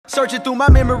Searching through my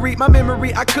memory,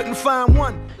 I couldn't find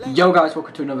one. Yo guys,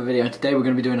 welcome to another video. Today we're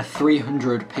going to be doing a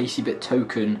 300 Pacybit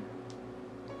token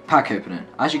pack opening.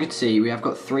 As you can see, we have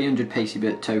got 300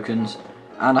 Pacybit tokens,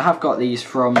 and I have got these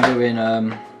from doing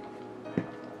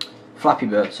Flappy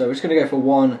Bird. So we're just going to go for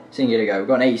one singular go. We've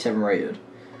got an 87 rated.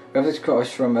 We have this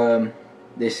cost from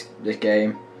this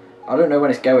game. I don't know when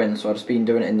it's going, so I've just been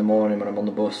doing it in the morning when I'm on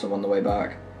the bus or on the way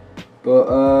back. But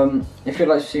if you'd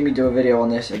like to see me do a video on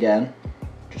this again,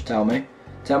 just tell me.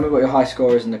 Tell me what your high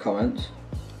score is in the comments.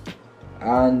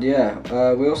 And yeah,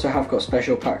 we also have got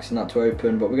special packs and that to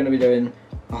open, but we're going to be doing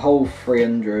a whole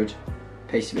 300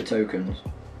 Pacybit tokens.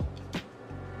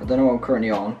 I don't know what I'm currently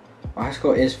on. My high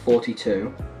score is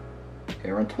 42. Okay,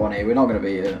 we're on 20. We're not going to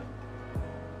beat it.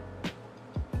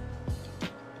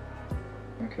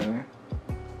 Okay.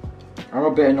 I'm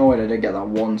a bit annoyed I didn't get that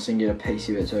one singular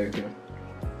Pacybit token.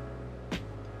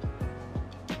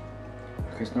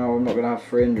 Because now I'm not going to have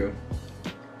 300.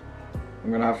 I'm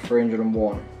going to have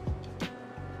 301.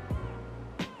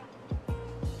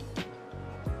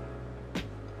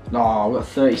 No, I've got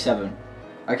 37.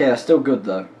 Okay, that's still good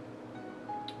though.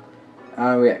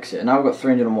 And we exit. Now we've got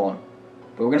 301.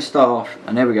 But we're going to start off,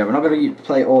 and there we go. We're not going to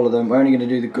play all of them. We're only going to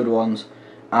do the good ones.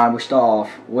 And we start off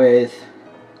with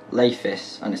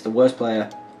Leifis, and it's the worst player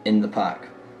in the pack.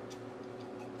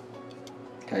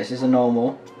 Okay, this is a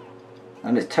normal.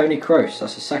 And it's Tony Kroos,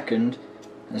 that's a second,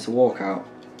 and it's a walkout.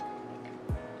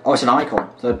 Oh, it's an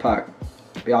icon, third pack.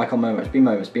 Be icon moments, be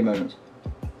moments, be moments.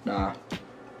 Nah.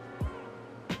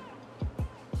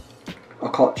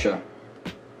 Okocha.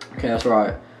 Okay, that's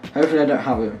right. Hopefully I don't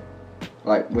have him.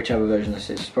 Like, whichever version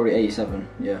this is. It's probably 87,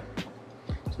 yeah.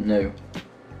 It's new.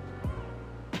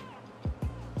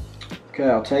 Okay,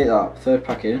 I'll take that. Third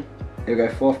pack in. Here we go,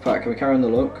 fourth pack. Can we carry on the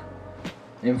look?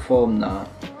 Inform, nah.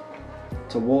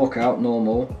 It's a walkout,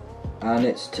 normal, and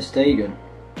it's to Stegen.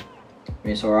 I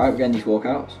mean, it's alright, we're getting these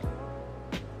walkouts.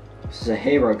 This is a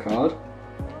hero card,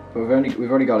 but we've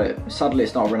already got it. Sadly,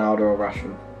 it's not Ronaldo or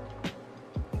Rashford.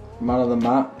 Man of the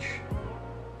match.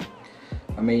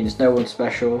 I mean, it's no one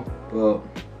special, but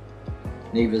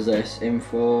neither is this.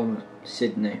 Inform,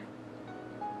 Sydney.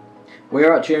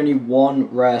 We're actually only one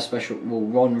rare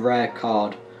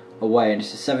card away, and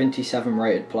it's a 77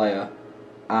 rated player.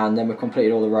 And then we've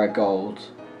completed all the rare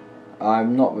golds.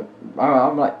 I'm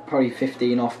like probably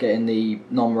 15 off getting the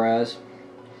non-rares.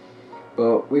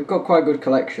 But we've got quite a good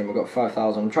collection. We've got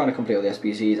 5,000. I'm trying to complete all the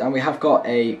SBCs. And we have got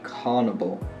a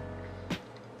Carnival.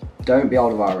 Don't be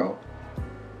Alderweireld.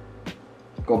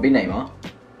 Got to be Neymar.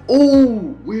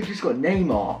 Oh, we've just got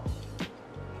Neymar.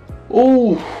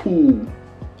 Oh,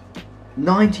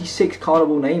 96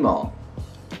 Carnival Neymar.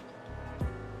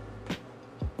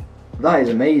 That is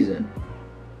amazing.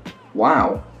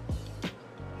 Wow.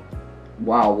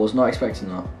 Wow, was not expecting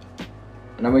that.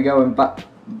 And then we go and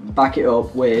back it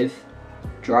up with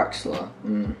Draxler.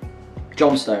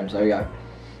 John Stones, there we go.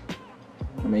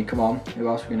 I mean, come on, who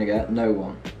else are we going to get? No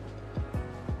one.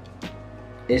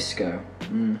 Isco.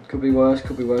 Could be worse,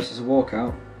 it's a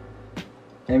walkout.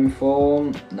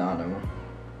 Inform, no one.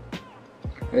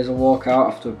 Here's a walkout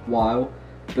after a while.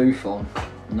 Buffon.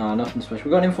 No, nothing special.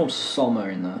 We've got an Inform Sommer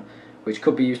in there, which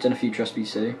could be used in a future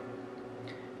SBC.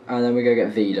 And then we go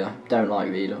get Vida. Don't like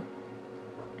Vida.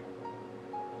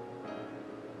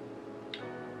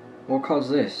 What card's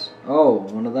this? Oh,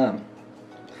 one of them.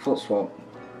 Foot swap.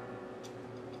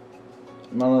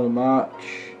 Man of the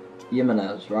match.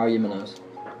 Jimenez. Raul Jimenez.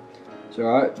 It's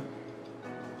alright.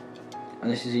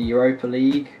 And this is a Europa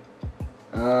League.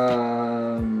 I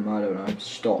don't know.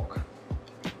 Stock.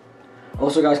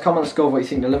 Also, guys, comment on the score what you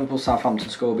think the Liverpool-Southampton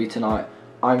score will be tonight.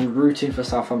 I'm rooting for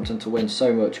Southampton to win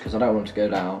so much because I don't want them to go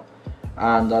down,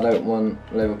 and I don't want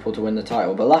Liverpool to win the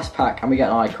title. But last pack, can we get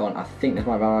an icon? I think this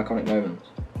might be an iconic moment.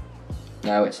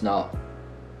 No, it's not.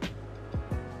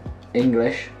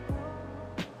 English.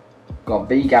 Got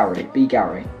B Gary. B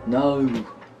Gary. No.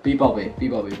 B Bobby. B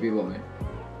Bobby. B Bobby.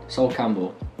 Sol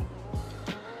Campbell.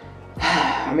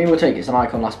 I mean, we'll take it. It's an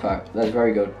icon last pack. That's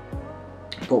very good.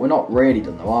 But we're not really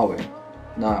done though, are we?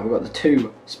 No, we've got the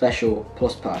two special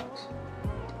plus packs.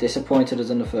 Disappointed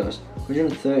as in the first.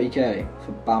 130k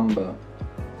for Bamba.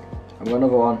 I've got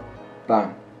another one.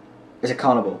 Bang. It's a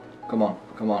Carnival. Come on,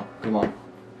 come on, come on. I'm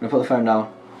gonna put the phone down.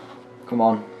 Come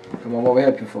on, come on. What are we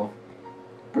hoping for?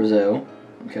 Brazil.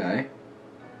 Okay.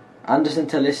 Anderson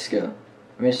Talisca.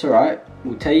 I mean, it's alright.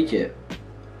 We'll take it.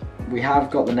 We have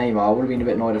got the Neymar. I would have been a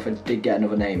bit annoyed if I did get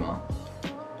another Neymar,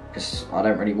 because I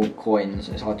don't really want coins.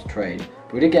 It's hard to trade.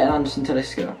 But we did get an Anderson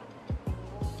Talisca.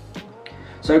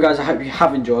 So guys, I hope you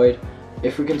have enjoyed.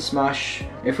 If we can smash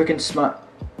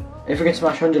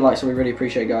 100 likes, so we really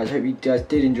appreciate it, guys. Hope you guys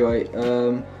did enjoy.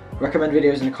 Recommend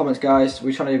videos in the comments, guys.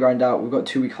 We're trying to grind out. We've got a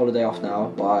 2-week holiday off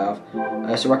now, but I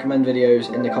have. So recommend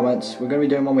videos in the comments. We're going to be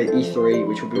doing one with E3,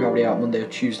 which will be probably out Monday or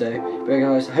Tuesday. But yeah,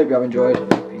 guys, I hope you have enjoyed.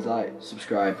 Please like,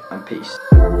 subscribe, and peace.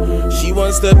 She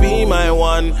wants to be my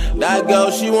one. That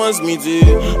girl, she wants me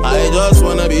to. I just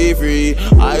wanna be free.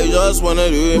 I just wanna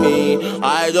do me.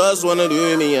 I just wanna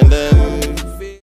do me, and then